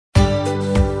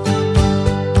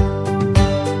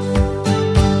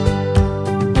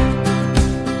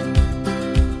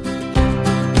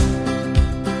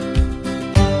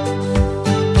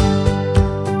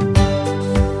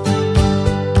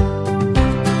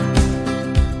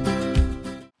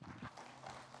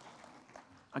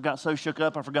got so shook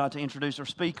up I forgot to introduce our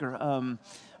speaker.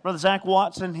 Brother Zach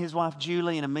Watson, his wife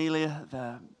Julie, and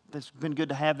Amelia. It's been good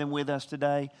to have them with us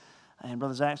today. And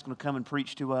Brother Zach's going to come and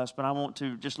preach to us. But I want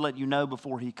to just let you know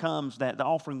before he comes that the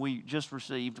offering we just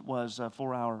received was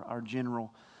for our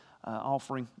general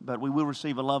offering. But we will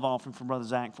receive a love offering from Brother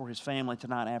Zach for his family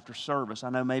tonight after service. I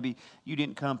know maybe you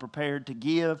didn't come prepared to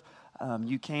give.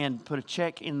 You can put a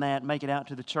check in that, make it out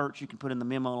to the church. You can put in the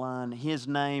memo line his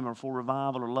name or for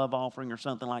revival or love offering or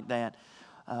something like that.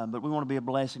 But we want to be a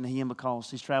blessing to him because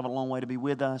he's traveled a long way to be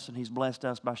with us, and he's blessed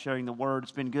us by sharing the word.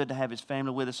 It's been good to have his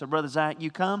family with us. So, Brother Zach,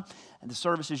 you come, and the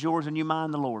service is yours, and you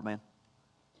mind the Lord, man.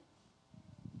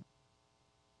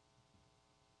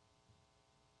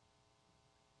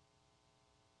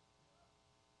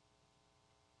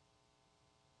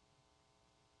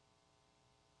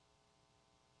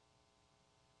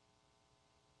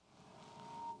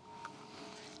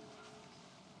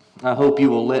 I hope you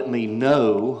will let me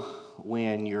know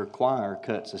when your choir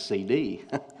cuts a CD.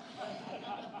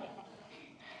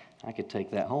 I could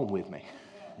take that home with me.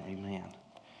 Amen.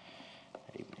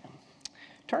 Amen.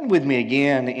 Turn with me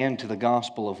again into the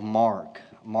Gospel of Mark.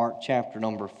 Mark chapter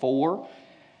number 4.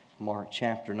 Mark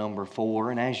chapter number 4.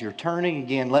 And as you're turning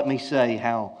again, let me say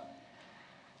how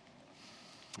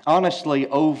honestly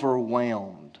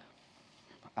overwhelmed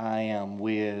I am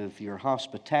with your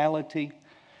hospitality,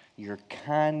 your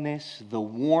kindness, the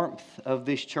warmth of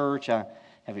this church. I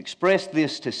have expressed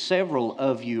this to several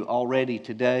of you already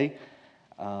today.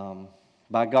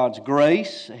 By God's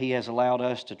grace, He has allowed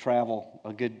us to travel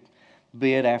a good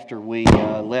bit after we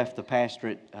left the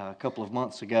pastorate a couple of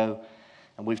months ago.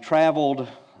 And we've traveled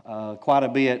quite a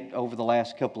bit over the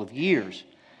last couple of years.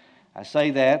 I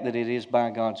say that it is by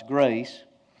God's grace.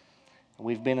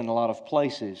 We've been in a lot of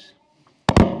places.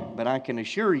 But I can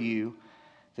assure you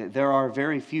that there are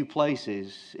very few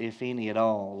places, if any at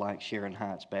all, like Sharon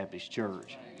Heights Baptist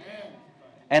Church. Amen.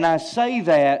 And I say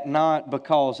that not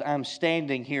because I'm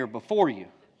standing here before you,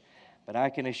 but I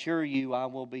can assure you I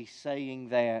will be saying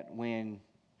that when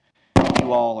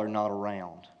you all are not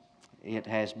around. It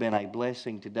has been a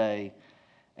blessing today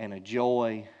and a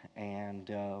joy,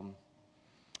 and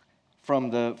from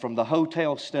the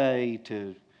hotel stay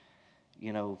to,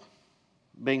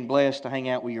 being blessed to hang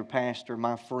out with your pastor,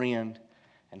 my friend,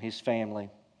 and his family,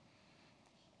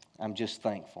 I'm just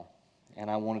thankful. And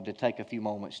I wanted to take a few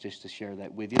moments just to share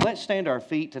that with you. Let's stand to our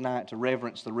feet tonight to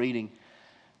reverence the reading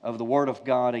of the Word of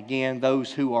God again,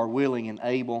 those who are willing and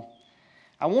able.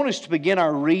 I want us to begin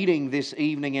our reading this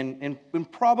evening in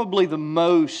probably the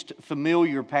most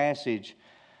familiar passage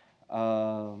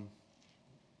of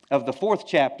the 4th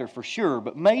chapter for sure,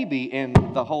 but maybe in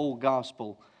the whole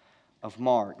Gospel of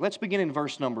Mark. Let's begin in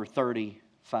verse number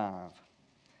 35.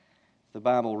 The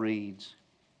Bible reads,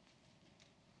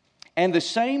 "And the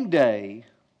same day,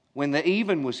 when the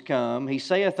even was come, He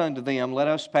saith unto them, Let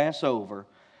us pass over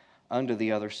unto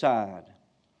the other side.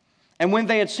 And when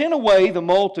they had sent away the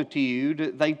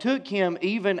multitude, they took Him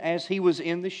even as He was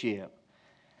in the ship.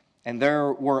 And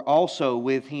there were also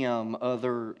with Him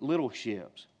other little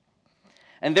ships.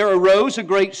 And there arose a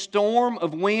great storm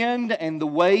of wind, and the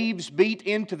waves beat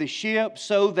into the ship,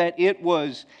 so that it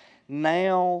was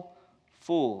now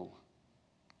full.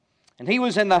 And He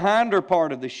was in the hinder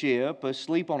part of the ship,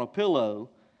 asleep on a pillow.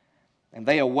 And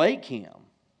they awake Him,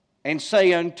 and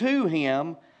say unto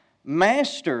Him,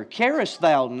 Master, carest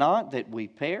Thou not that we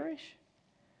perish?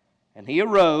 And He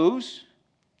arose,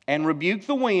 and rebuked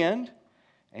the wind,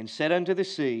 and said unto the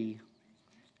sea,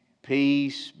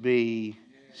 Peace be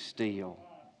still.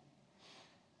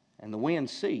 And the wind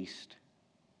ceased,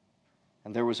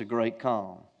 and there was a great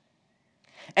calm.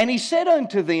 And He said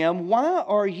unto them, Why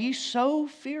are ye so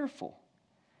fearful?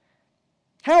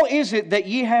 How is it that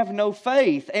ye have no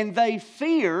faith? And they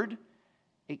feared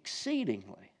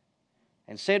exceedingly,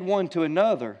 and said one to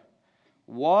another,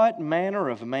 What manner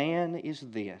of man is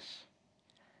this,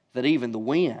 that even the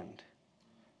wind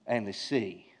and the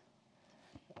sea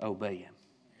obey Him?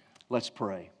 Let's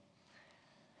pray.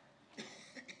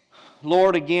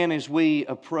 Lord, again, as we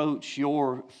approach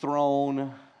Your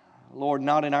throne, Lord,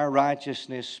 not in our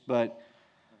righteousness, but,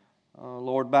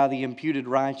 Lord, by the imputed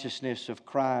righteousness of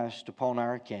Christ upon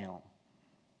our account.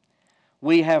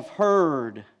 We have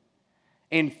heard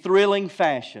in thrilling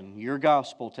fashion Your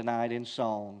gospel tonight in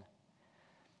song.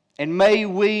 And may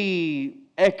we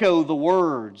echo the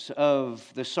words of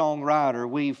the songwriter.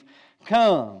 We've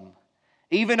come,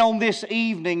 even on this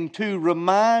evening, to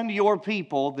remind Your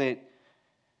people that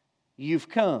You've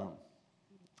come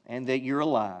and that You're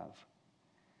alive.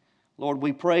 Lord,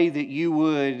 we pray that You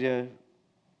would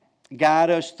guide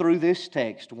us through this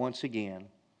text once again.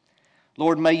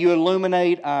 Lord, may You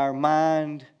illuminate our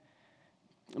mind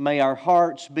May our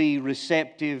hearts be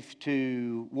receptive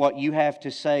to what You have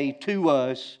to say to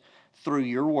us through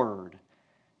Your Word.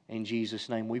 In Jesus'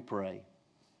 name we pray.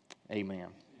 Amen.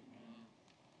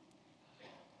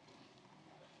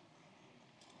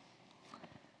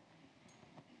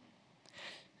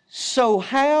 So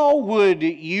how would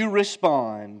you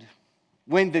respond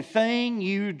when the thing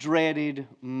you dreaded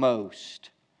most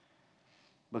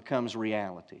becomes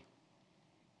reality?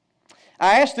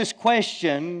 I ask this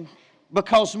question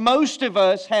because most of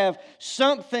us have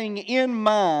something in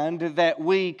mind that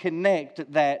we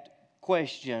connect that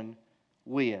question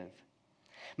with.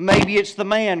 Maybe it's the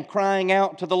man crying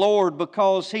out to the Lord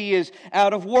because he is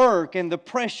out of work and the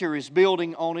pressure is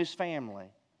building on his family.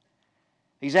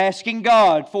 He's asking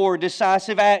God for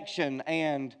decisive action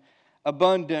and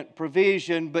abundant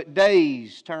provision, but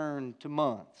days turn to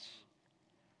months.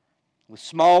 With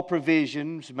small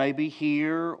provisions, maybe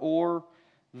here or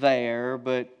there,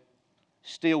 but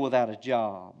still without a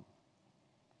job.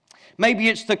 Maybe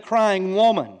it's the crying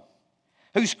woman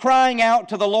who's crying out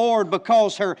to the Lord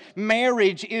because her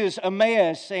marriage is a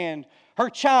mess and her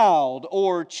child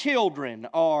or children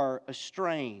are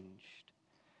estranged.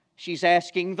 She's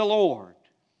asking the Lord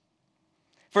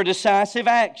for decisive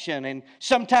action and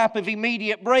some type of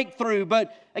immediate breakthrough,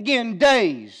 but again,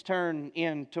 days turn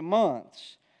into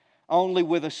months, only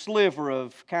with a sliver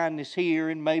of kindness here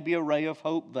and maybe a ray of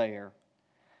hope there,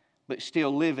 but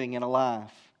still living in a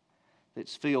life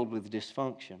that's filled with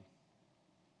dysfunction.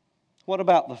 What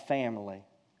about the family?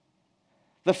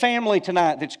 The family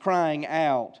tonight that's crying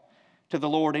out to the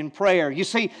Lord in prayer. You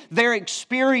see, they're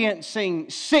experiencing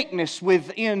sickness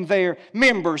within their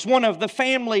members. One of the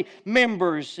family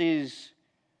members is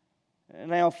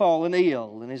now fallen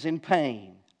ill and is in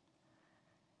pain.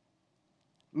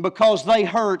 Because they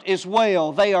hurt as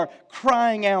well, they are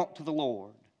crying out to the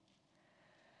Lord,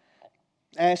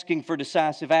 asking for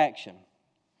decisive action,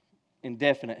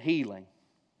 indefinite healing.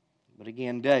 But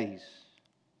again, days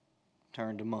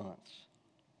turn to months.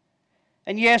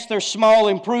 And yes, there's small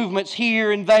improvements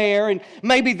here and there, and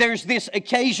maybe there's this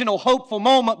occasional hopeful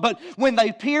moment, but when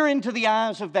they peer into the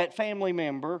eyes of that family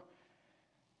member,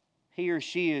 he or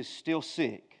she is still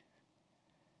sick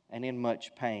and in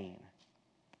much pain.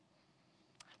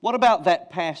 What about that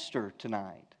pastor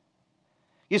tonight?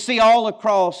 You see, all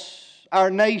across our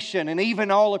nation and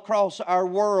even all across our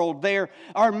world, there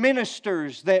are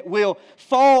ministers that will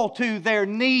fall to their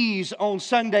knees on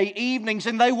Sunday evenings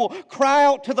and they will cry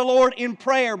out to the Lord in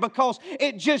prayer because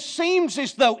it just seems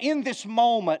as though in this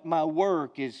moment my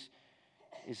work is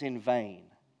in vain.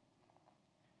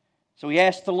 So we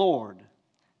ask the Lord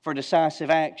for decisive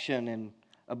action and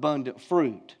abundant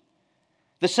fruit,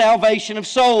 the salvation of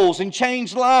souls and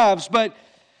changed lives, but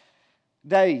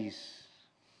days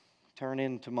turn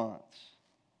into months.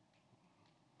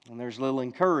 And there's little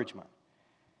encouragement.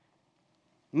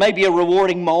 Maybe a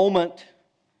rewarding moment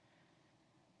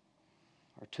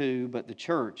or two, but the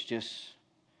church just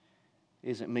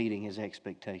isn't meeting His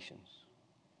expectations.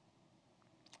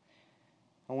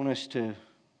 I want us to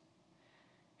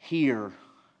hear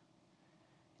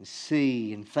and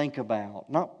see and think about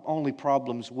not only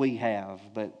problems we have,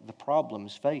 but the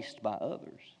problems faced by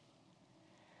others.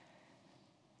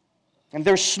 And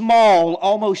there's small,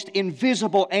 almost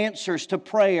invisible answers to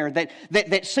prayer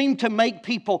that seem to make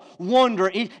people wonder,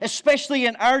 especially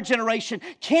in our generation,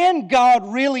 can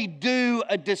God really do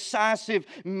a decisive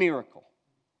miracle?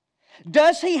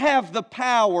 Does He have the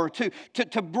power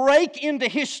to break into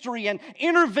history and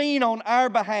intervene on our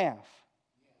behalf?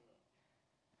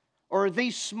 Or are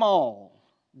these small,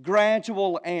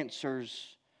 gradual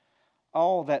answers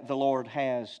all that the Lord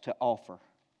has to offer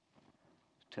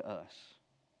to us?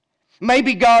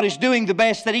 Maybe God is doing the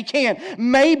best that He can.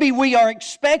 Maybe we are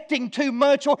expecting too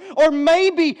much, or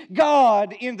maybe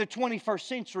God in the 21st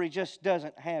century just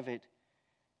doesn't have it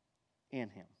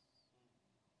in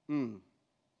Him.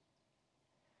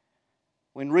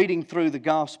 When reading through the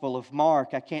Gospel of Mark,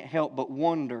 I can't help but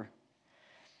wonder,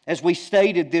 as we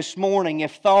stated this morning,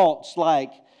 if thoughts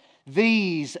like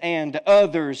these and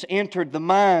others entered the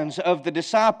minds of the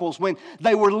disciples when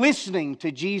they were listening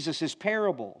to Jesus'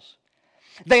 parables.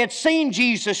 They had seen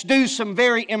Jesus do some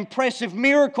very impressive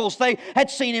miracles. They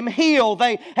had seen Him heal.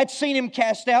 They had seen Him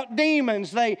cast out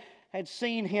demons. They had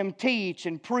seen Him teach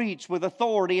and preach with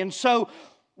authority. And so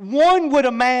one would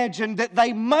imagine that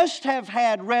they must have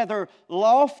had rather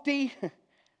lofty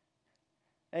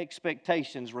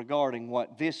expectations regarding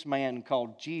what this man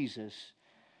called Jesus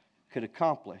could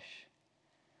accomplish.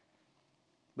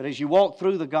 But as you walk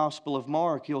through the Gospel of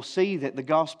Mark, you'll see that the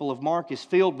Gospel of Mark is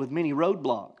filled with many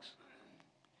roadblocks.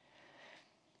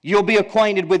 You'll be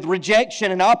acquainted with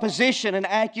rejection and opposition and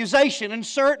accusation. And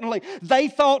certainly they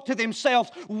thought to themselves,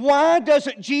 why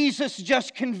doesn't Jesus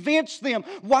just convince them?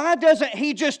 Why doesn't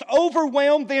He just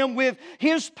overwhelm them with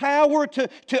His power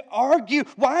to argue?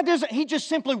 Why doesn't He just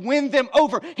simply win them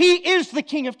over? He is the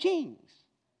King of Kings.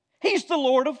 He's the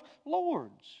Lord of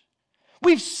Lords.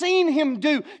 We've seen Him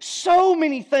do so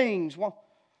many things. Well,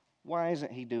 why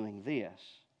isn't He doing this?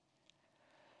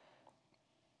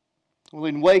 Well,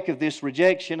 in wake of this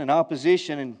rejection and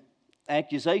opposition and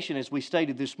accusation, as we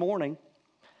stated this morning,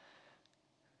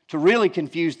 to really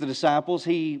confuse the disciples,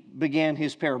 He began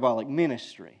His parabolic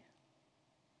ministry.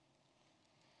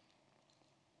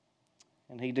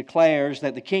 And He declares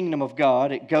that the kingdom of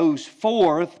God, it goes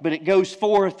forth, but it goes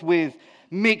forth with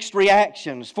mixed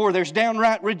reactions, for there's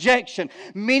downright rejection.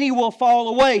 Many will fall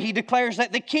away. He declares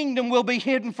that the kingdom will be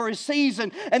hidden for a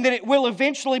season and that it will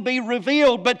eventually be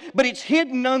revealed, but it's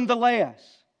hidden nonetheless.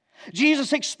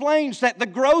 Jesus explains that the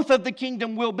growth of the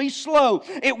kingdom will be slow.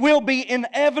 It will be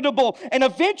inevitable and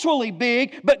eventually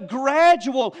big, but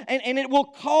gradual, and it will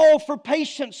call for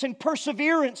patience and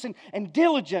perseverance and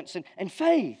diligence and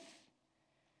faith.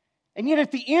 And yet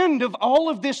at the end of all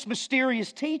of this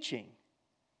mysterious teaching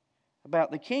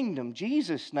about the kingdom,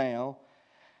 Jesus now,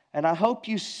 and I hope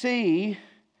you see,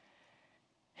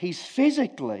 He's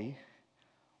physically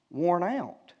worn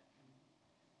out.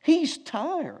 He's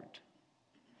tired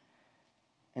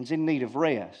and is in need of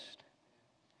rest.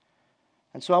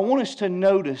 And so I want us to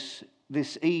notice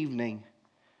this evening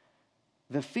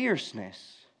the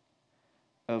fierceness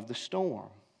of the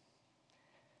storm.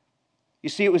 You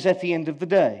see, it was at the end of the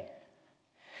day.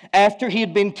 After He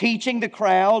had been teaching the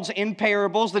crowds in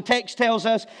parables, the text tells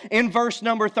us in verse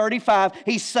number 35,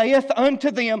 He saith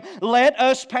unto them, let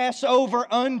us pass over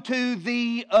unto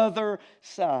the other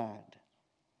side.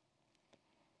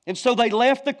 And so they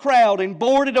left the crowd and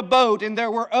boarded a boat, and there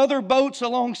were other boats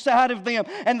alongside of them,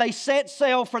 and they set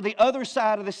sail for the other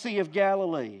side of the Sea of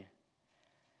Galilee.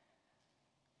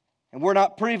 And we're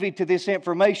not privy to this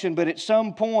information, but at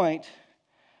some point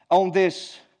on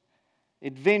this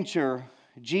adventure,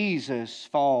 Jesus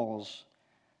falls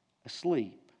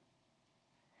asleep.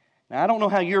 Now, I don't know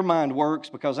how your mind works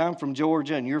because I'm from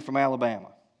Georgia and you're from Alabama.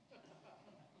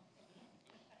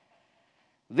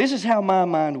 This is how my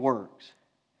mind works.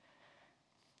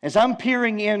 As I'm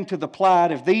peering into the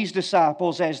plight of these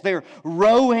disciples as they're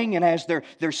rowing and as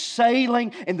they're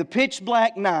sailing in the pitch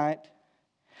black night,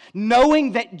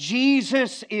 knowing that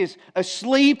Jesus is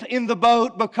asleep in the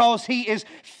boat because He is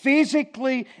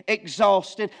physically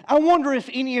exhausted, I wonder if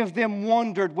any of them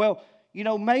wondered, well,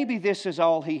 maybe this is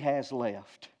all He has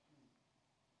left.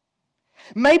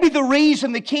 Maybe the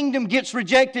reason the kingdom gets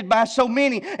rejected by so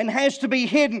many and has to be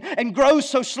hidden and grows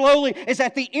so slowly is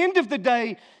at the end of the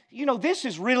day, this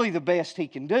is really the best He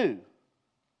can do.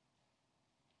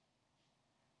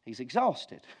 He's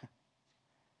exhausted.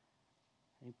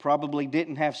 He probably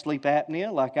didn't have sleep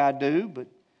apnea like I do, but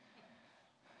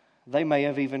they may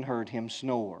have even heard Him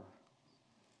snore.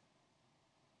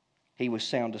 He was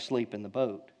sound asleep in the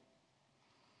boat.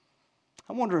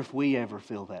 I wonder if we ever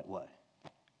feel that way.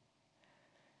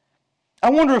 I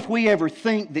wonder if we ever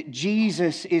think that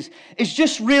Jesus is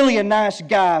just really a nice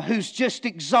guy who's just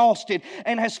exhausted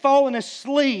and has fallen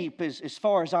asleep as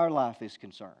far as our life is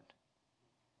concerned.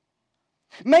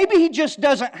 Maybe He just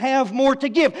doesn't have more to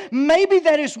give. Maybe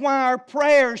that is why our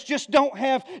prayers just don't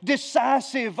have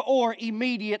decisive or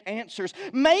immediate answers.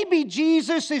 Maybe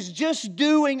Jesus is just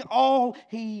doing all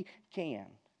He can.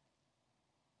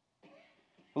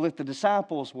 Well, if the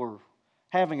disciples were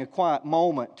having a quiet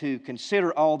moment to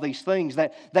consider all these things,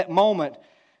 that moment,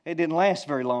 it didn't last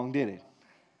very long, did it?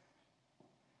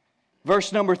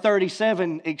 Verse number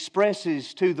 37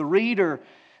 expresses to the reader,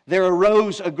 there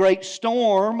arose a great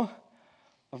storm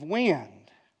of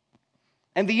wind.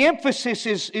 And the emphasis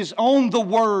is on the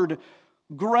word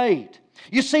great.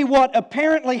 You see, what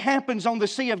apparently happens on the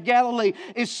Sea of Galilee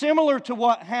is similar to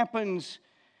what happens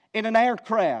in an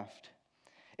aircraft.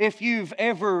 If you've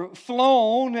ever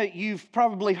flown, you've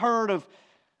probably heard of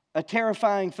a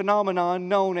terrifying phenomenon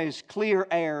known as clear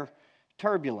air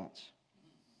turbulence.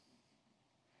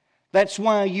 That's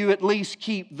why you at least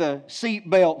keep the seat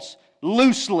belts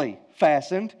loosely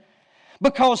fastened,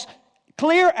 because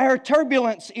clear air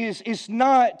turbulence is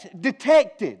not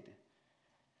detected.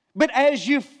 But as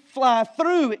you fly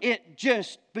through, it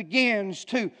just begins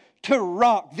to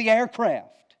rock the aircraft.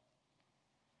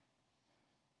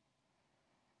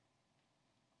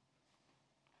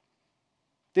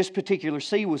 This particular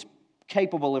sea was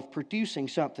capable of producing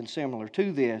something similar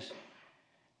to this.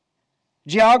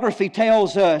 Geography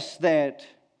tells us that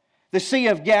the Sea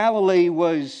of Galilee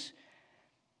was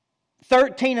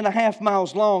 13 and a half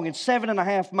miles long and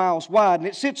 7.5 miles wide, and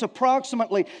it sits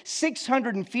approximately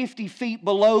 650 feet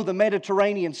below the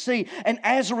Mediterranean Sea. And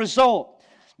as a result,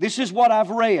 this is what I've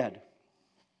read.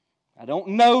 I don't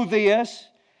know this,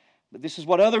 but this is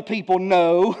what other people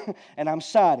know, and I'm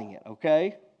citing it,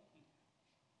 okay?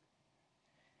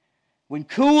 When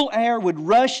cool air would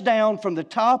rush down from the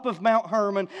top of Mount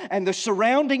Hermon and the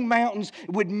surrounding mountains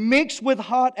would mix with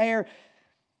hot air,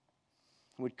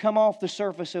 would come off the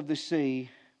surface of the sea,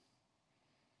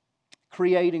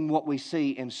 creating what we see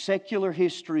in secular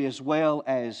history as well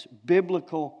as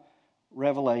biblical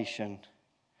revelation,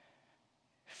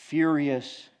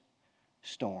 furious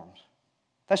storms.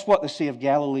 That's what the Sea of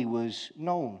Galilee was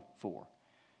known for.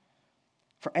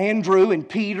 For Andrew and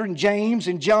Peter and James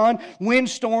and John,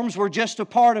 windstorms were just a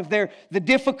part of the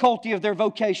difficulty of their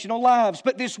vocational lives.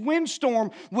 But this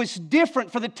windstorm was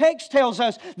different, for the text tells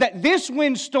us that this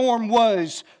windstorm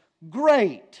was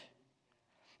great.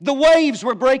 The waves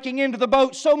were breaking into the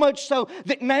boat, so much so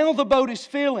that now the boat is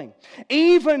filling.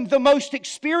 Even the most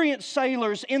experienced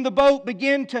sailors in the boat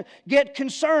begin to get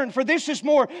concerned, for this is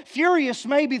more furious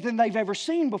maybe than they've ever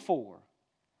seen before.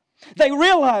 They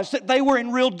realized that they were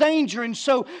in real danger, and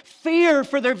so fear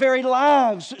for their very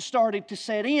lives started to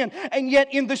set in. And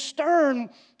yet in the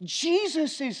stern,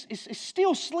 Jesus is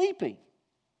still sleeping.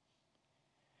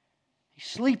 He's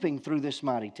sleeping through this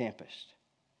mighty tempest.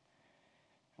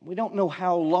 We don't know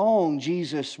how long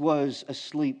Jesus was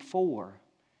asleep for.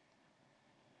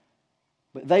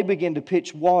 But they begin to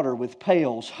pitch water with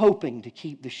pails, hoping to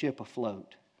keep the ship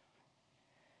afloat.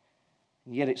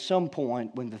 And yet at some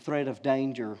point, when the threat of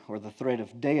danger or the threat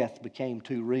of death became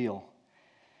too real,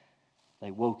 they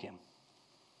woke him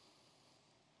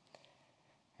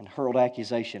and hurled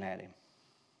accusation at him.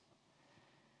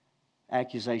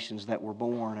 Accusations that were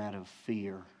born out of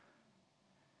fear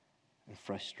and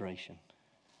frustration.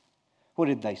 What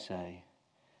did they say?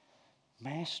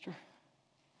 Master,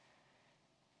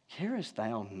 carest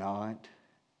thou not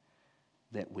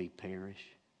that we perish?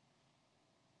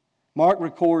 Mark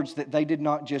records that they did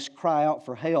not just cry out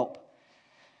for help.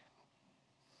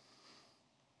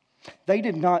 They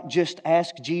did not just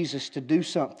ask Jesus to do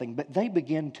something, but they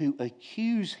began to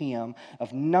accuse Him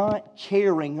of not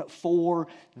caring for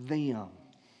them.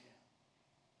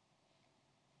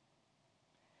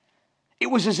 It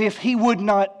was as if He would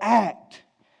not act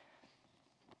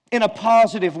in a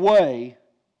positive way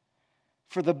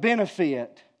for the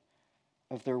benefit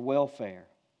of their welfare.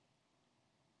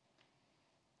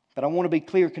 But I want to be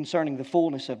clear concerning the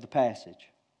fullness of the passage.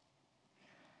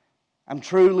 I'm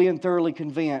truly and thoroughly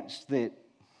convinced that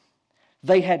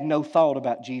they had no thought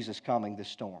about Jesus calming this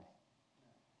storm.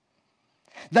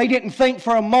 They didn't think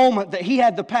for a moment that He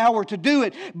had the power to do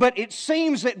it, but it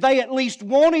seems that they at least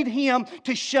wanted Him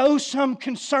to show some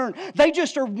concern. They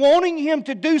just are wanting Him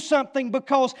to do something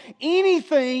because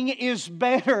anything is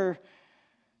better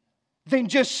than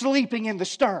just sleeping in the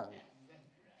stern.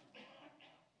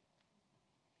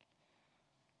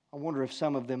 I wonder if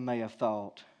some of them may have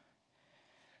thought,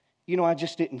 I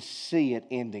just didn't see it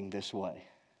ending this way.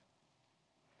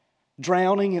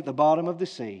 Drowning at the bottom of the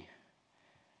sea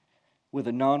with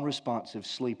a non-responsive,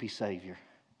 sleepy Savior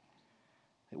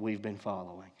that we've been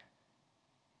following.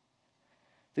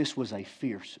 This was a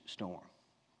fierce storm.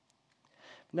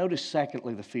 Notice,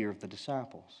 secondly, the fear of the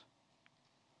disciples.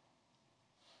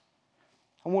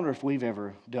 I wonder if we've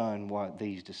ever done what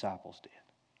these disciples did.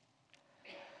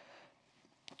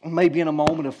 Maybe in a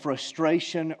moment of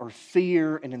frustration or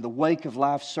fear and in the wake of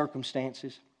life's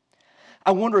circumstances.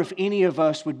 I wonder if any of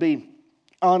us would be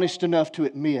honest enough to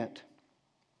admit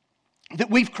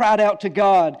that we've cried out to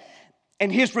God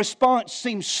and His response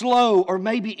seems slow or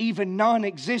maybe even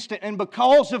non-existent. And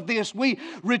because of this, we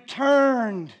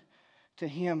returned to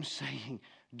Him saying,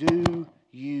 "Do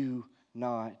you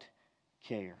not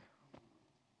care?"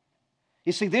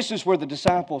 You see, this is where the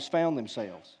disciples found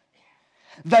themselves.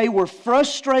 They were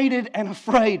frustrated and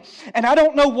afraid. And I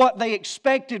don't know what they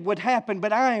expected would happen,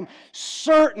 but I am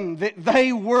certain that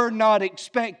they were not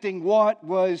expecting what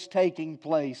was taking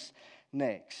place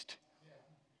next.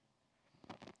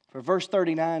 For verse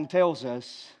 39 tells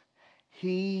us,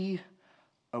 He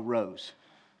arose.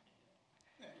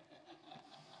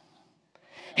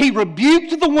 He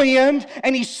rebuked the wind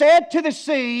and He said to the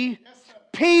sea,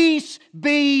 "Peace,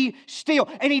 be still."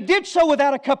 And He did so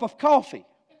without a cup of coffee.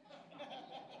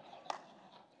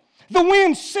 The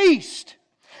wind ceased,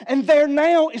 and there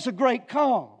now is a great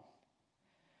calm.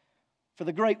 For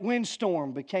the great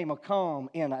windstorm became a calm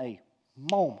in a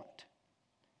moment.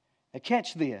 Now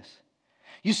catch this.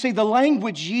 You see, the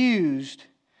language used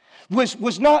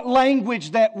was not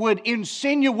language that would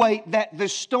insinuate that the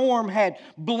storm had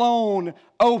blown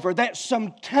over, that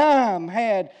some time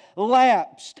had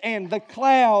lapsed and the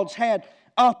clouds had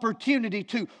opportunity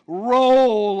to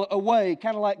roll away,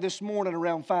 kind of like this morning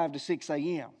around 5 to 6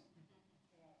 a.m.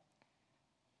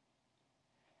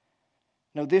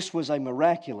 No, this was a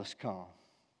miraculous calm.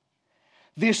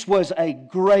 This was a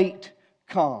great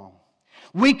calm.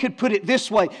 We could put it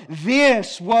this way: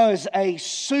 this was a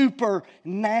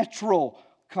supernatural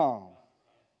calm.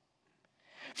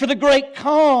 For the great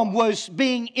calm was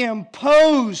being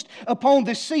imposed upon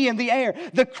the sea and the air.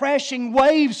 The crashing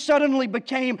waves suddenly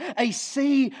became a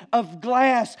sea of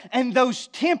glass, and those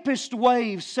tempest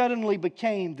waves suddenly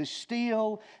became the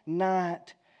still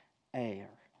night air.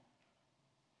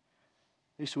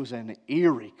 This was an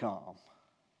eerie calm.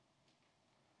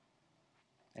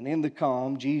 And in the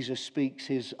calm, Jesus speaks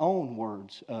His own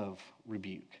words of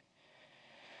rebuke.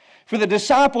 For the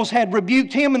disciples had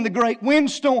rebuked Him in the great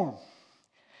windstorm.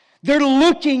 They're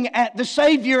looking at the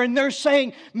Savior and they're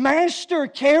saying, "Master,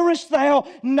 carest Thou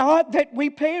not that we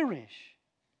perish?"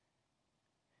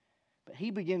 But He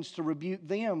begins to rebuke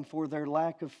them for their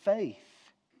lack of faith.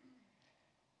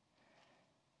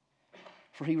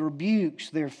 For He rebukes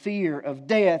their fear of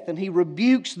death, and He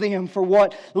rebukes them for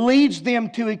what leads them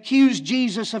to accuse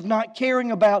Jesus of not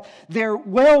caring about their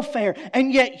welfare.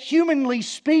 And yet, humanly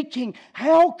speaking,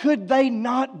 how could they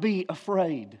not be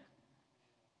afraid?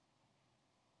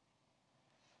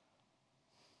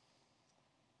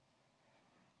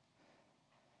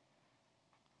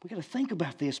 We've got to think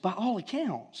about this. By all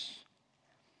accounts,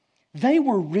 they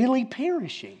were really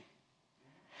perishing.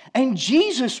 And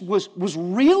Jesus was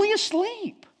really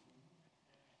asleep.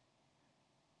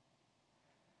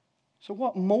 So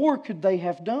what more could they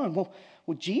have done? Well,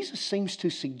 Jesus seems to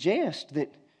suggest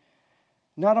that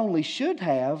not only should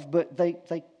have, but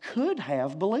they could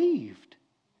have believed.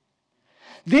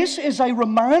 This is a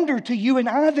reminder to you and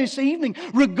I this evening,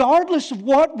 regardless of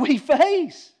what we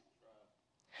face,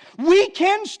 we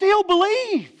can still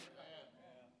believe.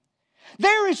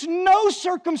 There is no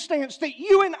circumstance that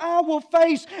you and I will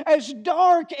face, as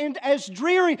dark and as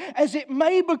dreary as it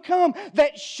may become,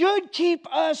 that should keep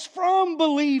us from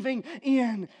believing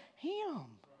in Him.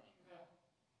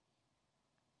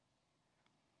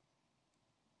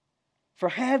 For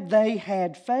had they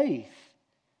had faith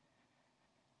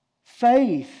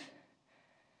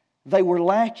they were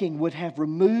lacking would have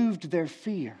removed their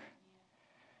fear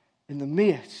in the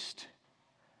midst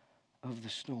of the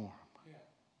storm.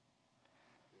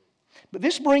 But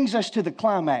this brings us to the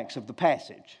climax of the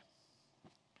passage.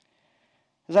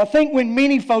 Because I think when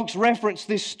many folks reference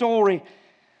this story,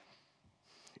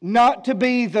 not to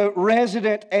be the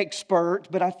resident expert,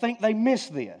 but I think they miss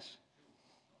this.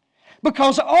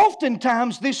 Because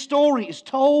oftentimes this story is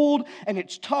told and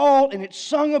it's taught and it's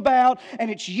sung about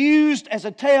and it's used as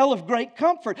a tale of great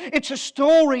comfort. It's a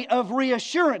story of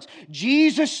reassurance.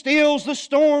 Jesus stills the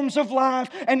storms of life,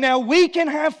 and now we can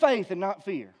have faith and not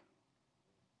fear.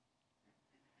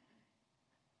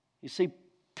 You see,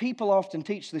 people often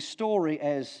teach this story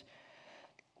as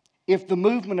if the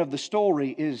movement of the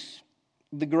story is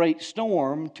the great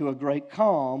storm to a great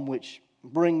calm, which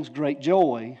brings great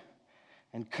joy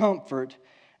and comfort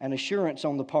and assurance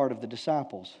on the part of the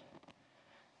disciples.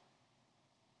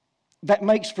 That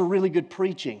makes for really good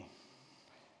preaching.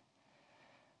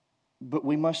 But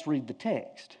we must read the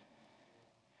text.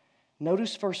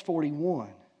 Notice verse 41.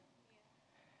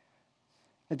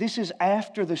 Now, this is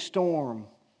after the storm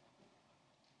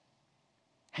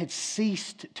had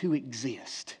ceased to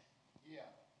exist.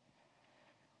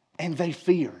 And they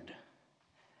feared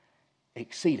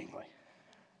exceedingly.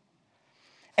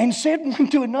 And said one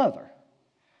to another,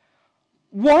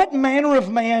 "What manner of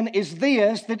man is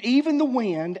this that even the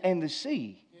wind and the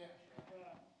sea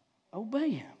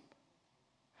obey Him?"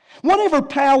 Whatever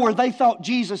power they thought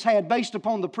Jesus had based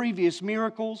upon the previous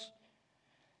miracles,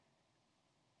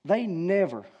 they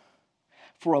never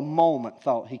for a moment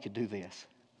thought He could do this.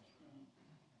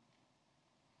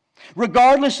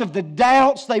 Regardless of the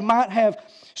doubts they might have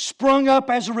sprung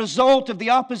up as a result of the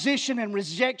opposition and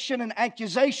rejection and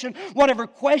accusation, whatever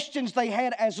questions they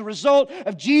had as a result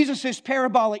of Jesus'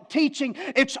 parabolic teaching,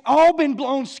 it's all been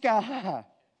blown sky high.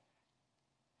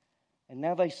 And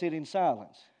now they sit in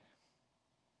silence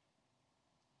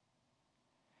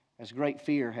as great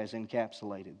fear has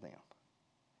encapsulated them.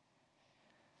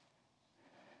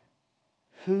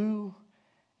 Who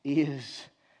is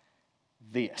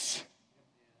this?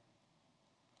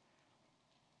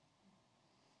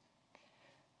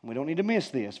 We don't need to miss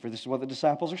this, for this is what the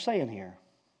disciples are saying here.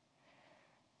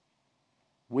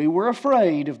 We were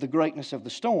afraid of the greatness of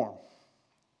the storm.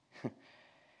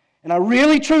 And I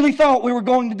really truly thought we were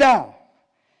going to die.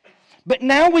 But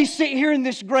now we sit here in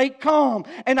this great calm,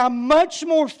 and I'm much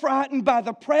more frightened by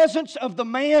the presence of the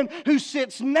man who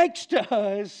sits next to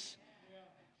us.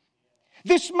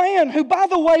 This man who, by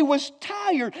the way, was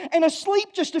tired and asleep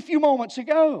just a few moments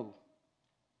ago.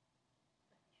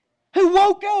 Who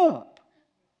woke up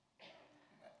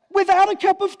without a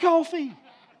cup of coffee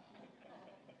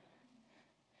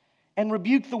and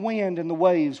rebuked the wind and the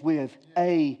waves with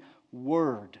a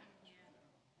word.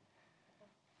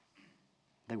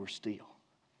 They were still.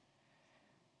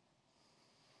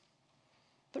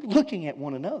 They're looking at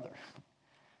one another.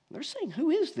 They're saying, who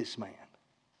is this man?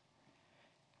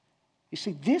 You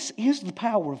see, this is the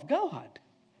power of God.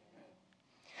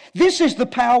 This is the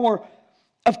power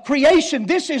of creation.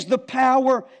 This is the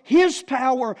power, His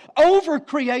power over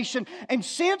creation. And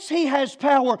since He has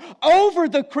power over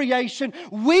the creation,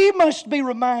 we must be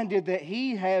reminded that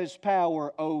He has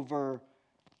power over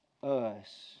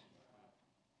us.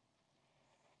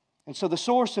 And so the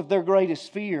source of their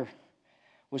greatest fear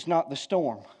was not the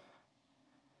storm,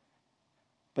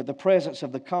 but the presence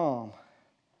of the calm.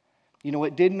 You know,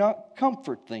 it did not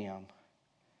comfort them.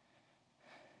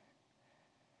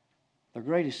 Their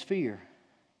greatest fear,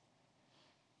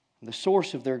 the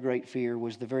source of their great fear,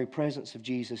 was the very presence of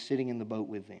Jesus sitting in the boat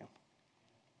with them.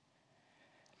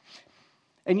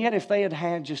 And yet, if they had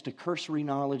had just a cursory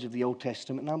knowledge of the Old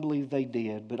Testament, and I believe they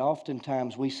did, but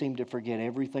oftentimes we seem to forget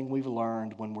everything we've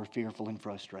learned when we're fearful and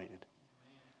frustrated.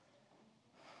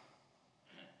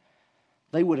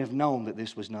 They would have known that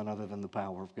this was none other than the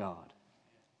power of God.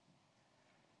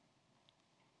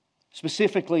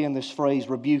 Specifically in this phrase,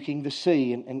 rebuking the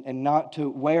sea, and not to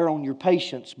wear on your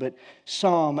patience, but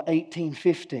Psalm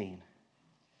 18:15.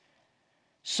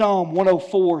 Psalm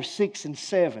 104, 6 and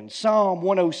 7. Psalm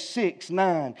 106,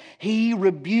 9. He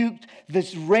rebuked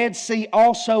this Red Sea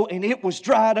also, and it was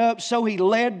dried up, so He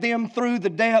led them through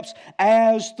the depths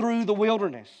as through the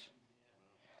wilderness.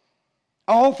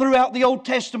 All throughout the Old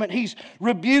Testament, He's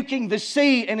rebuking the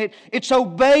sea, and it's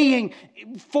obeying.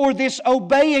 For this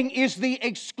obeying is the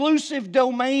exclusive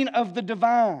domain of the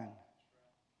divine.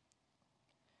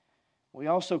 We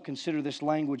also consider this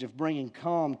language of bringing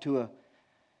calm to a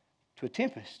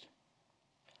tempest.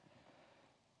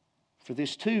 For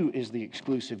this too is the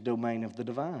exclusive domain of the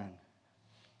divine.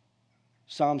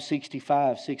 Psalm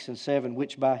 65, 6 and 7,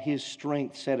 which by His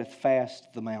strength setteth fast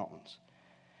the mountains,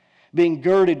 being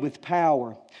girded with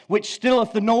power, which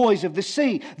stilleth the noise of the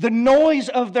sea, the noise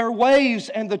of their waves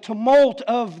and the tumult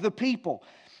of the people.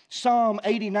 Psalm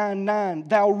 89, 9,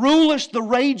 Thou rulest the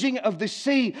raging of the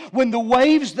sea, when the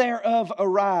waves thereof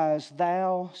arise,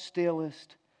 Thou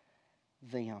stillest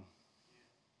them.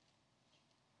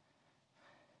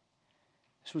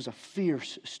 This was a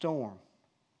fierce storm.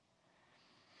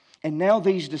 And now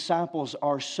these disciples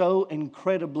are so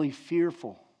incredibly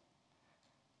fearful,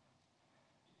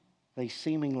 they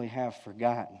seemingly have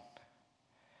forgotten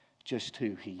just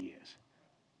who He is.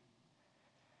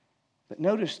 But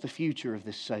notice the future of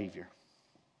this Savior.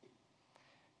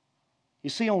 You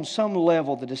see, on some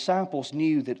level, the disciples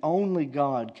knew that only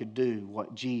God could do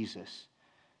what Jesus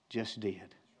just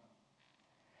did.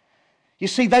 You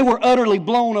see, they were utterly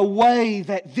blown away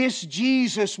that this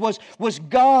Jesus was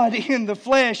God in the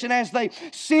flesh. And as they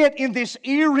sit in this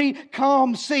eerie,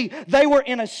 calm sea, they were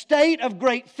in a state of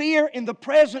great fear in the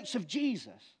presence of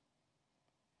Jesus.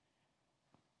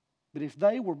 But if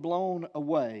they were blown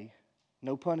away,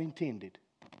 no pun intended,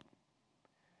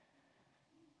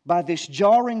 by this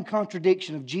jarring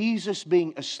contradiction of Jesus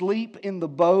being asleep in the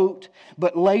boat,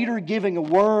 but later giving a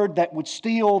word that would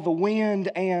still the wind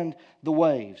and the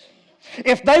waves.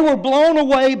 If they were blown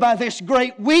away by this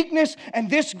great weakness and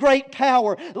this great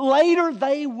power, later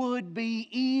they would be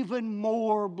even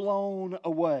more blown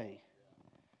away.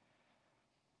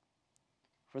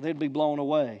 For they'd be blown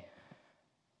away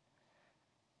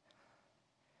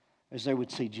as they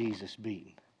would see Jesus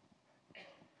beaten,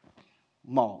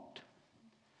 mocked,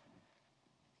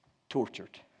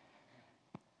 tortured,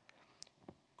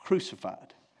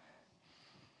 crucified,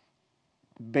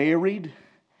 buried,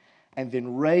 and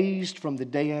then raised from the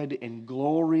dead in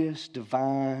glorious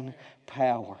divine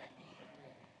power,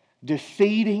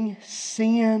 defeating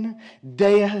sin,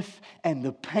 death, and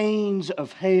the pains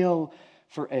of hell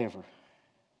forever.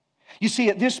 You see,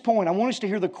 at this point, I want us to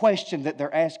hear the question that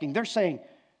they're asking. They're saying,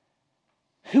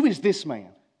 who is this man?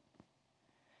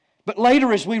 But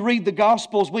later as we read the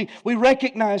Gospels, we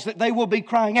recognize that they will be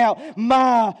crying out,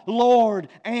 my Lord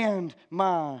and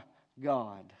my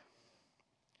God.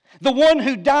 The one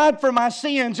who died for my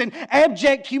sins in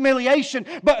abject humiliation,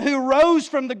 but who rose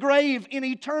from the grave in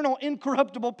eternal,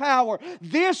 incorruptible power.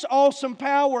 This awesome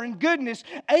power and goodness,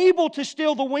 able to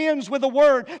still the winds with a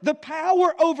word, the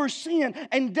power over sin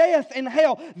and death and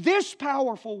hell. This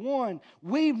powerful one,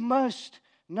 we must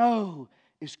know,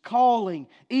 is calling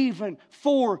even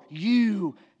for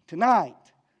you tonight.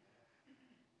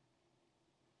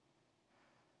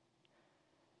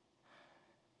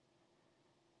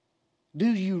 Do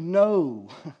you know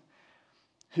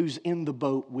who's in the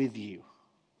boat with you?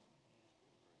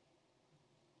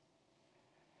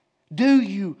 Do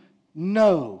you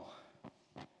know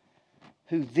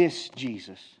who this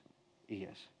Jesus is?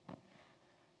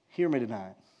 Hear me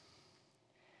tonight.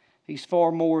 He's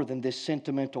far more than this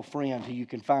sentimental friend who you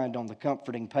can find on the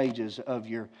comforting pages of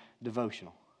your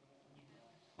devotional.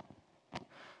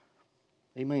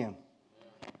 Amen.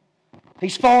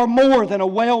 He's far more than a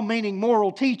well-meaning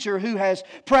moral teacher who has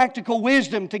practical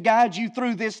wisdom to guide you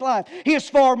through this life. He is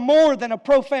far more than a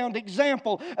profound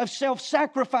example of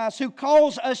self-sacrifice who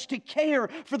calls us to care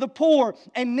for the poor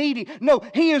and needy. No,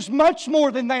 He is much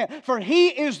more than that, for He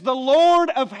is the Lord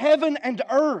of heaven and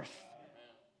earth.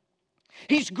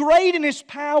 He's great in His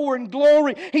power and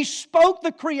glory. He spoke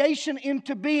the creation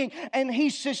into being, and He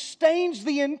sustains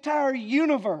the entire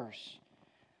universe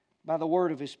by the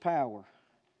word of His power.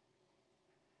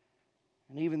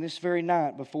 And even this very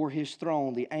night before His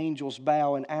throne, the angels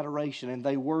bow in adoration and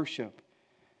they worship.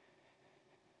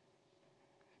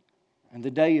 And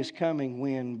the day is coming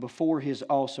when before His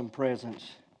awesome presence,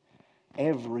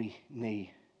 every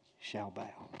knee shall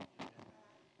bow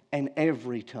and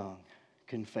every tongue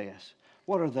confess.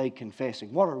 What are they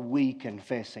confessing? What are we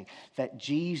confessing? That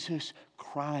Jesus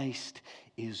Christ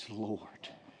is Lord.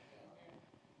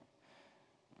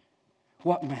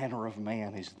 What manner of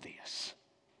man is this,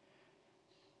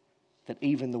 that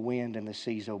even the wind and the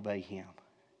seas obey Him?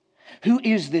 Who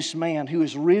is this man who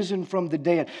is risen from the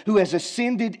dead, who has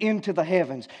ascended into the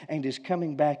heavens and is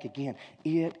coming back again?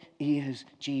 It is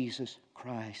Jesus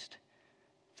Christ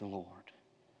the Lord.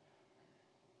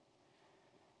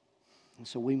 And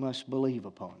so we must believe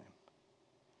upon Him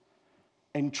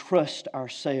and trust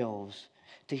ourselves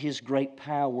to His great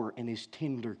power and His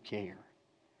tender care.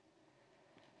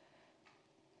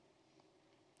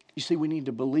 You see, we need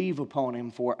to believe upon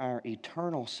Him for our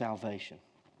eternal salvation.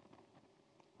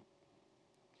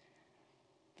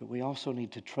 But we also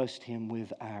need to trust Him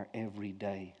with our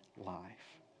everyday life.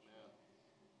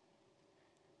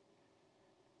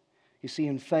 You see,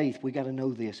 in faith, we got to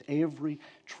know this. Every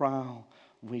trial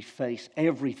we face,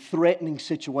 every threatening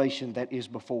situation that is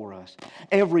before us,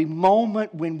 every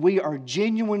moment when we are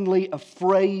genuinely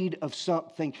afraid of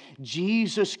something,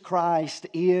 Jesus Christ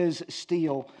is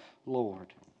still Lord.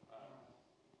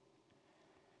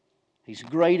 He's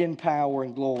great in power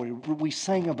and glory. We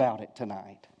sang about it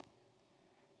tonight.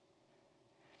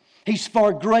 He's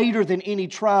far greater than any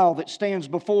trial that stands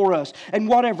before us. And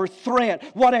whatever threat,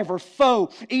 whatever foe,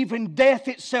 even death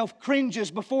itself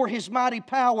cringes before His mighty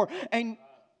power. And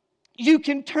you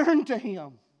can turn to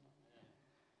Him.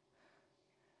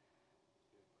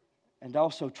 And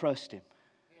also trust Him.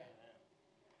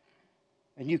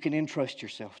 And you can entrust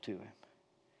yourself to Him.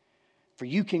 For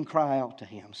you can cry out to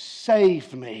Him,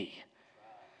 "Save me.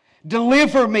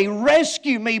 Deliver me,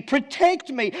 rescue me, protect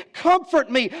me,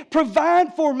 comfort me,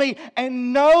 provide for me,"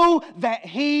 and know that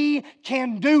He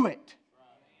can do it.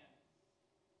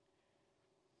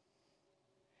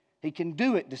 He can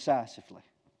do it decisively.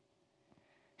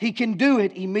 He can do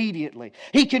it immediately.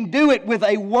 He can do it with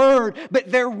a word,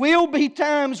 but there will be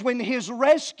times when His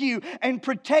rescue and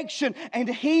protection and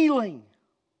healing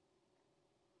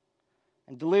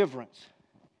and deliverance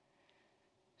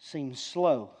seems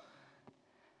slow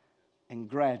and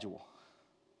gradual.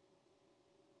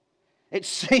 It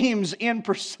seems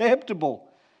imperceptible,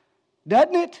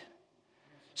 doesn't it?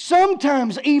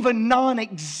 Sometimes even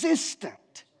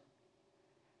non-existent.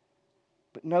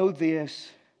 But know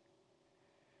this.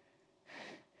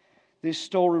 This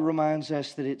story reminds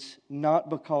us that it's not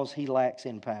because He lacks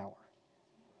in power.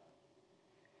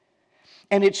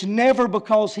 And it's never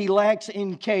because He lacks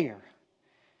in care.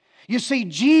 You see,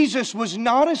 Jesus was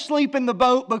not asleep in the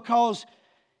boat because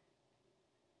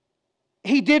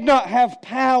He did not have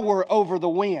power over the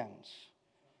winds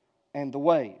and the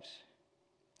waves.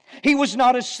 He was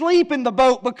not asleep in the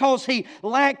boat because He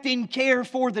lacked in care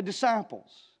for the disciples.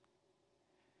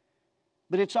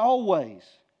 But it's always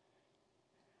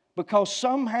because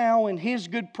somehow in His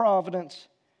good providence,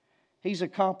 He's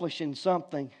accomplishing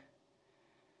something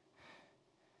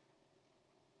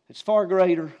that's far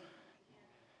greater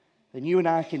than you and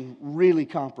I can really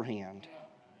comprehend.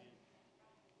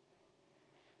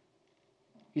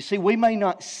 You see, we may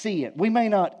not see it. We may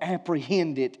not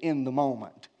apprehend it in the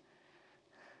moment.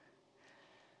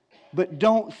 But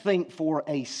don't think for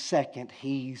a second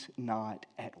He's not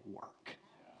at work.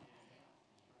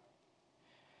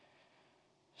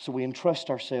 So we entrust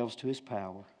ourselves to His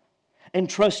power.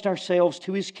 Entrust ourselves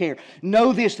to His care.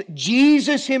 Know this, that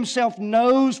Jesus Himself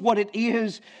knows what it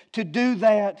is to do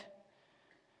that.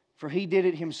 For He did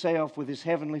it Himself with His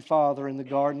Heavenly Father in the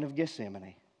Garden of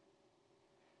Gethsemane.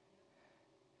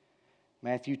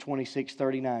 Matthew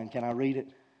 26:39. Can I read it?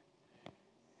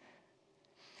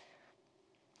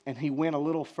 And He went a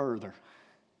little further.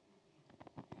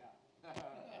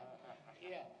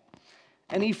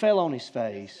 And He fell on His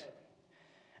face.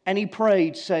 And He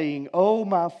prayed, saying, "O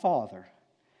my Father,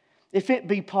 if it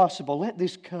be possible, let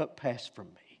this cup pass from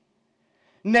me.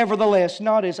 Nevertheless,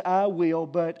 not as I will,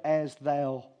 but as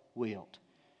Thou wilt."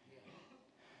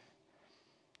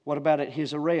 What about at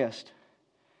His arrest?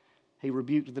 He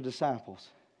rebuked the disciples.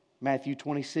 Matthew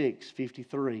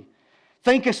 26:53.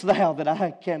 "Thinkest thou that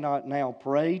I cannot now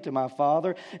pray to my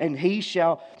Father, and He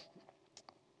shall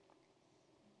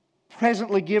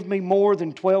presently give me more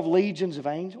than 12 legions of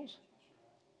angels?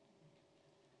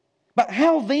 But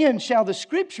how then shall the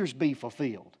Scriptures be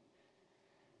fulfilled?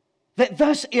 That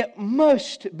thus it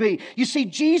must be." You see,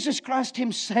 Jesus Christ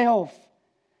Himself,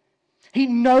 He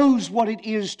knows what it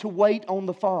is to wait on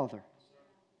the Father.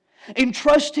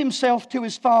 Entrust Himself to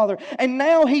His Father. And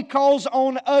now He calls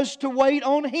on us to wait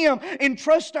on Him.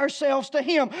 Entrust ourselves to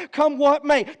Him. Come what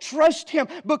may. Trust Him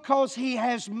because He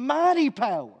has mighty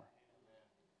power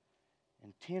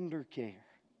and tender care.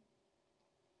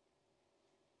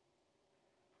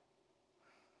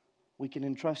 We can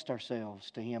entrust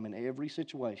ourselves to Him in every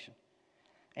situation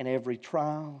and every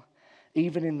trial,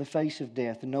 even in the face of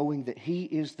death, knowing that He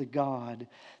is the God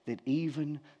that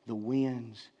even the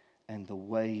winds and the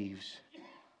waves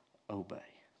obey.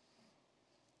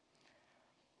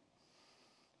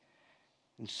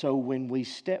 And so when we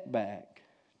step back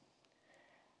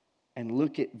and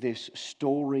look at this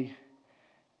story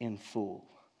in full,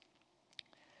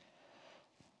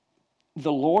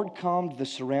 the Lord calmed the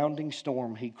surrounding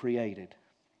storm He created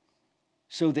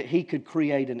so that He could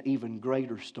create an even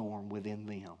greater storm within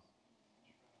them.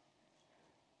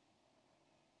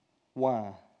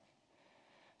 Why?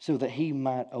 So that He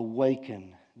might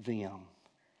awaken them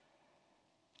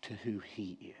to who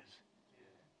He is.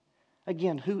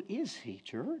 Again, who is He,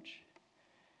 church?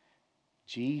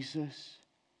 Jesus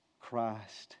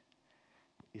Christ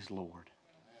is Lord.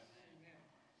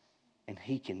 And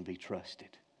He can be trusted.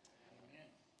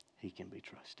 He can be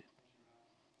trusted.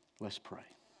 Let's pray.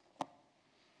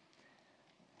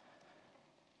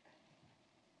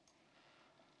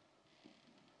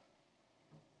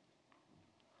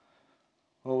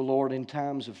 Oh Lord, in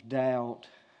times of doubt,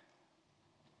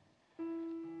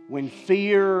 when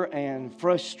fear and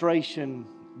frustration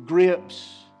grips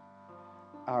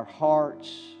our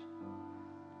hearts,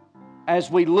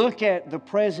 as we look at the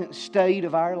present state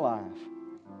of our life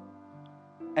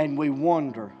and we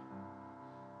wonder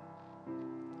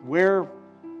where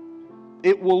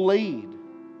it will lead,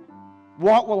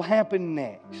 what will happen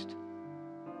next,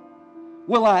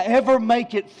 will I ever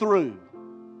make it through?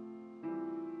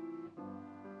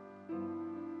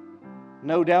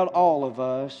 No doubt all of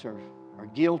us are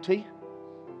guilty.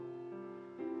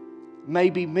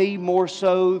 Maybe me more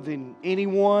so than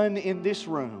anyone in this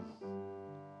room.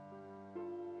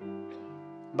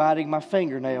 Biting my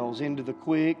fingernails into the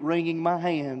quick, wringing my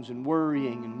hands and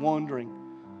worrying and wondering,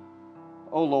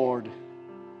 oh Lord,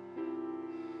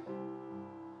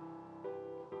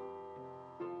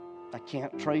 I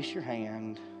can't trace your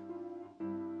hand.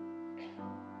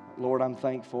 Lord, I'm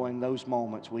thankful in those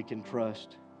moments we can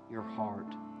trust your heart.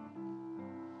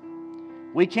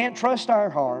 We can't trust our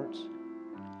hearts.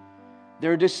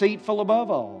 They're deceitful above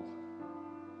all.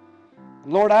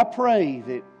 Lord, I pray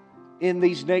that in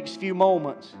these next few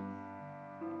moments,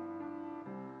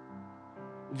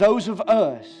 those of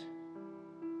us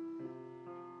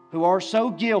who are so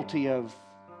guilty of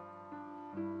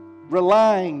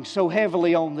relying so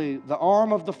heavily on the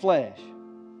arm of the flesh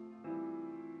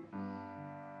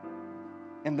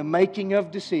and the making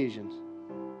of decisions,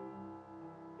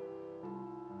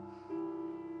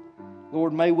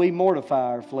 Lord, may we mortify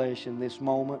our flesh in this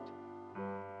moment.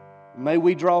 May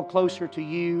we draw closer to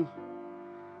You.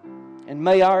 And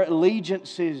may our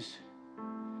allegiance,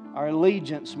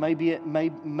 may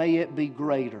it be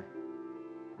greater.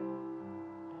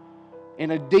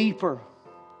 In a deeper,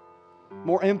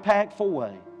 more impactful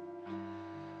way.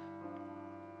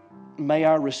 May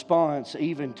our response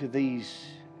even to these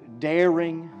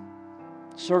daring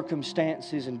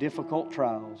circumstances and difficult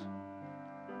trials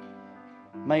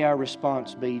may our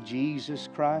response be, Jesus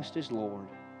Christ is Lord.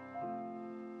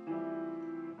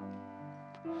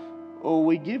 Oh,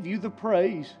 we give you the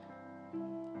praise.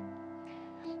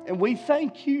 And we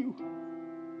thank you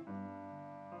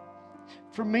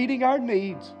for meeting our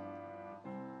needs.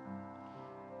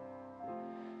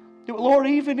 Lord,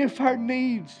 even if our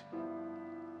needs,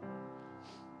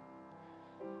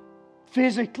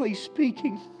 physically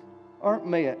speaking, aren't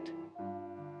met,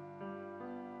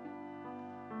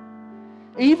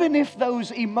 even if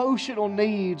those emotional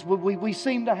needs we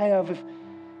seem to have,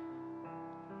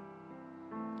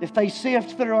 if they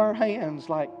sift through our hands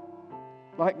like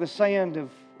the sand of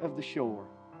the shore,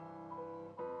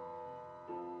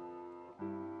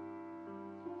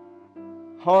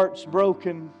 hearts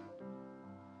broken,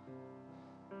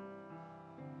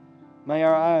 may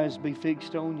our eyes be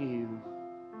fixed on you,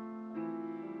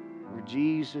 where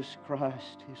Jesus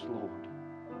Christ is Lord.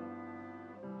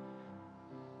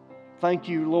 Thank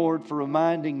you, Lord, for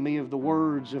reminding me of the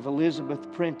words of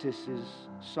Elizabeth Prentice's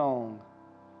song,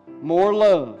 more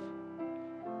love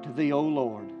to Thee, O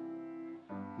Lord,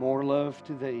 more love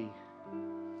to Thee.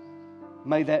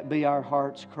 May that be our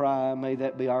heart's cry. May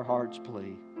that be our heart's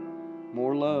plea.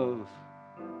 More love,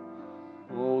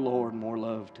 O Lord, more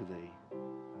love to Thee.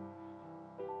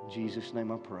 In Jesus'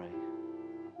 name I pray.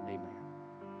 Amen.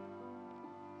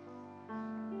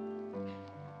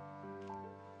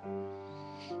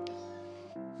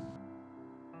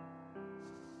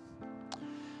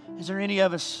 Is there any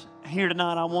of us here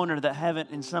tonight, I wonder, that haven't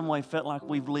in some way felt like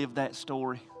we've lived that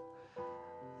story?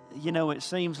 You know, it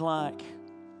seems like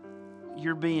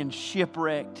you're being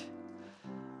shipwrecked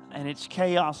and it's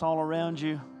chaos all around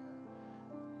you,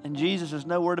 and Jesus is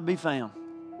nowhere to be found.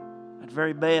 At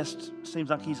very best, it seems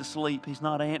like He's asleep. He's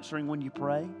not answering when you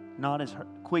pray, not as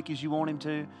quick as you want Him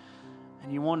to,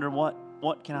 and you wonder,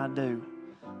 what can I do?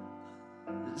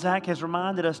 Zach has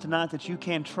reminded us tonight that you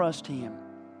can trust Him.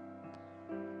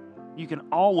 You can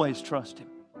always trust Him.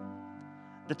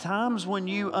 The times when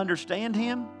you understand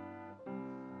Him,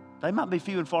 they might be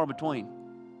few and far between,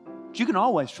 but you can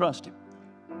always trust Him.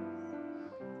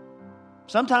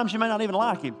 Sometimes you may not even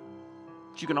like Him,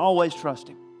 but you can always trust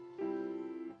Him.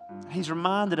 He's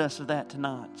reminded us of that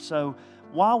tonight. So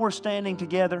while we're standing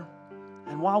together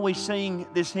and while we sing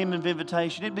this hymn of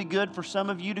invitation, it'd be good for some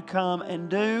of you to come and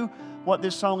do what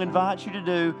this song invites you to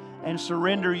do and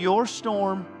surrender your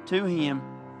storm to Him.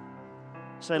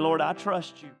 Say, Lord, I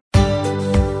trust you.